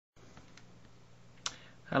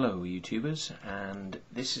Hello YouTubers, and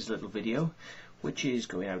this is a little video which is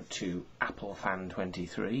going out to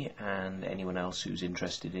Applefan23 and anyone else who's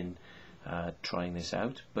interested in trying this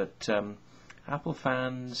out. But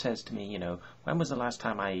Applefan says to me, you know, when was the last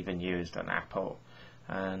time I even used an Apple?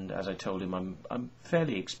 And as I told him, I'm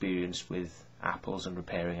fairly experienced with apples and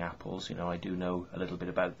repairing apples. You know, I do know a little bit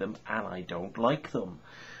about them, and I don't like them.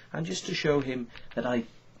 And just to show him that I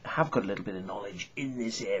have got a little bit of knowledge in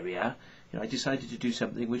this area, you know, I decided to do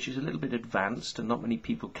something which is a little bit advanced and not many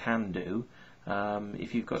people can do.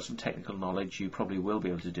 If you've got some technical knowledge, you probably will be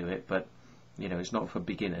able to do it, but you know, it's not for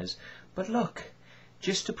beginners. But look,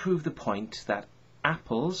 just to prove the point that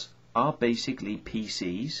apples are basically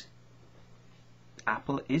PCs.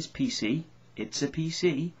 Apple is PC. It's a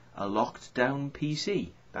PC, a locked down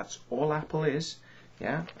PC. That's all Apple is.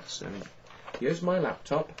 Yeah. So here's my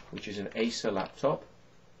laptop, which is an Acer laptop.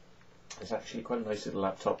 It's actually quite a nice little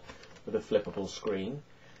laptop with a flippable screen,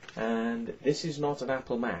 and this is not an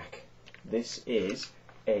Apple Mac. This is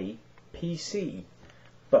a PC,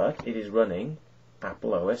 but it is running Apple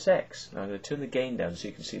OSX. Now I'm going to turn the gain down so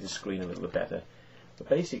you can see the screen a little bit better. But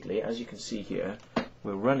basically, as you can see here,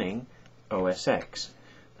 we're running OSX.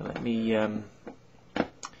 Now let me I've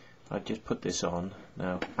just put this on.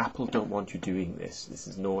 Now Apple don't want you doing this. This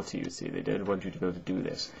is naughty, you see. They don't want you to be able to do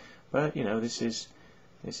this. But you know, this is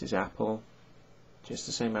Apple. Just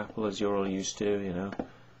the same Apple as you're all used to, you know.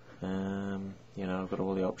 You know, I've got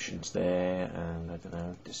all the options there, and I don't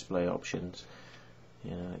know, display options.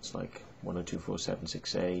 You know, it's like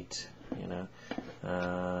 1024.768. You know,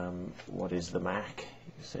 what is the Mac?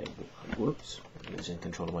 You can say, whoops, I'm losing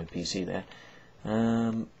control of my PC there.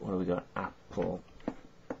 What do we got? Apple.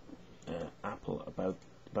 Apple about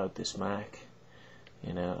this Mac.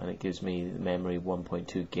 You know, and it gives me the memory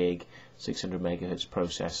 1.2 gig, 600 megahertz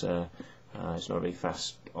processor. It's not very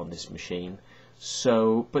fast on this machine,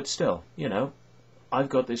 so, but still, you know, I've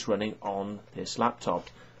got this running on this laptop.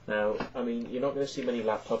 Now, I mean, you're not going to see many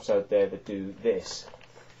laptops out there that do this,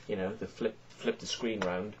 you know, the flip the screen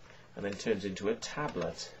round and then turns into a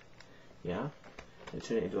tablet. Yeah, they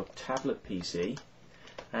turn it into a tablet PC,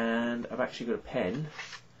 and I've actually got a pen,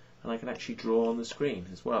 and I can actually draw on the screen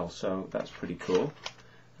as well, so that's pretty cool.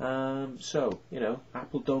 So, you know,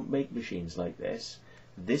 Apple don't make machines like this.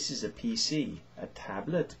 This is a PC, a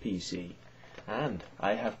tablet PC, and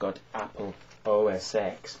I have got Apple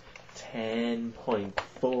OSX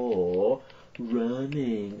 10.4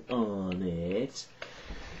 running on it.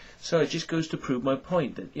 So it just goes to prove my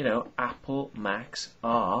point that, you know, Apple Macs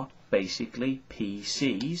are basically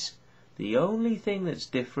PCs. The only thing that's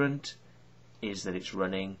different is that it's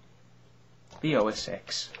running the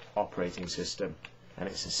OSX operating system, and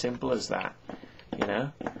it's as simple as that, you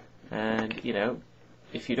know. And you know,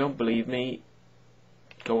 if you don't believe me,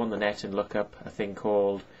 go on the net and look up a thing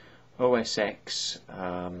called OSX.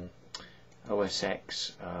 What's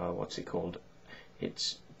it called?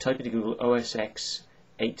 It's type into Google OSX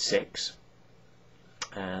 86,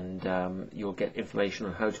 and you'll get information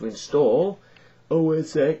on how to install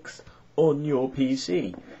OSX on your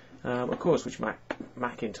PC. Of course, which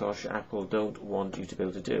Macintosh, Apple don't want you to be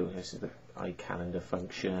able to do. This is the iCalendar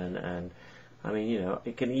function, and I mean, you know,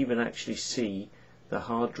 it can even actually see the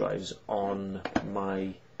hard drives on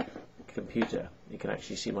my computer. You can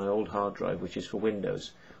actually see my old hard drive, which is for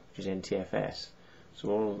Windows, which is NTFS.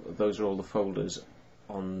 So those are all the folders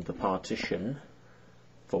on the partition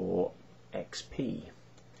for XP,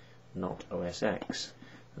 not OSX.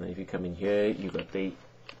 And then if you come in here, you've got the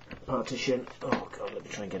partition. Oh god, let me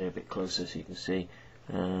try and get it a bit closer so you can see.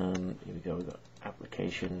 Here we go. We've got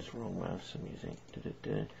applications, wrong mouse I'm using.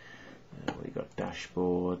 We've got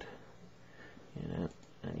dashboard. You know,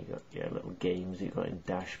 and you got your little games you got in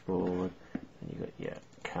dashboard, and you got your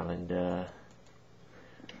calendar,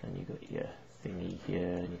 and you got your thingy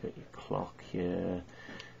here, and you got your clock here.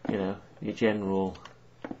 You know, your general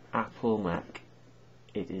Apple Mac.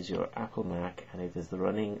 It is your Apple Mac, and it is the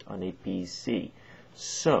running on a PC.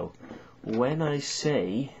 So when I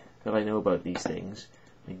say that I know about these things,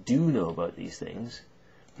 I do know about these things.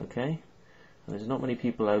 Okay. And there's not many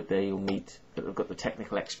people out there you'll meet that have got the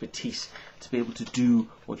technical expertise to be able to do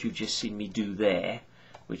what you've just seen me do there,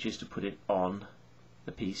 which is to put it on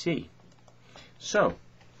the PC. So,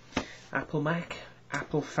 Apple Mac,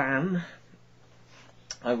 Apple fan,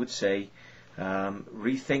 I would say,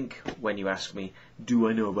 rethink when you ask me, do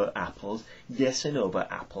I know about apples? Yes, I know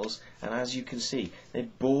about apples, and as you can see, they're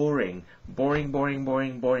boring, and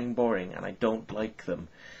I don't like them.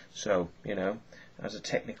 So, you know, as a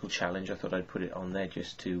technical challenge, I thought I'd put it on there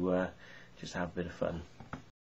just to have a bit of fun.